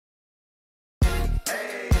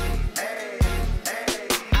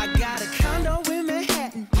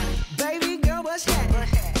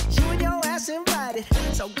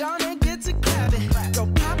So gonna get to clapping. Go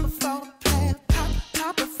pop it for a plan,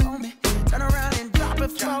 pop it for me. Turn around and drop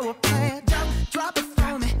it for a plan, drop it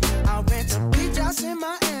for me. I'll rent a beach house in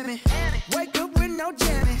Miami. Wake up with no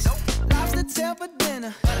jammies. Lobster tail for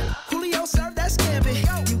dinner. Julio served that scampi.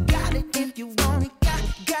 You got it if you want it.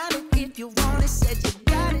 Got it if you want it. Said you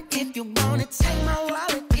got it if you want it. Take my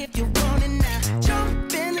wallet if you want it now.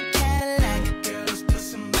 Jump in the Cadillac. Girls, put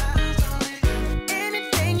some miles on it.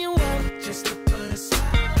 Anything you want, just to put a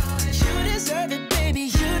smile on it. You deserve it, baby.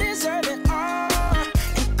 You deserve it all.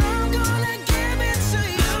 And I'm gonna give it to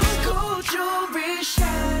you. Gold jewelry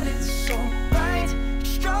shining so bright.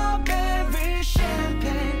 Strawberry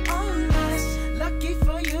champagne on us. Lucky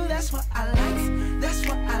for you, that's what I like. That's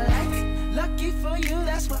what I like. Lucky for you,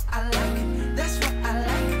 that's what I like. That's what I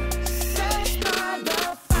like. Set by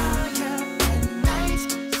the fire at night.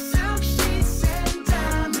 Silk sheets and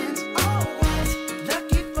diamonds, all white.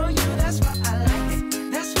 Lucky for you, that's what I like.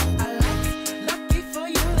 That's what I like. Lucky for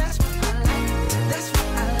you, that's what I like. That's what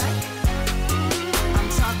I like. I'm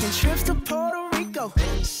talking trips to Puerto Rico.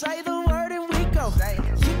 Say the word and we go.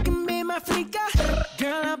 You can be my flica.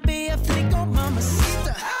 Girl, I'll be a flico,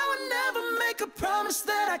 mamacita. I would never make a promise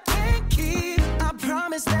that I can't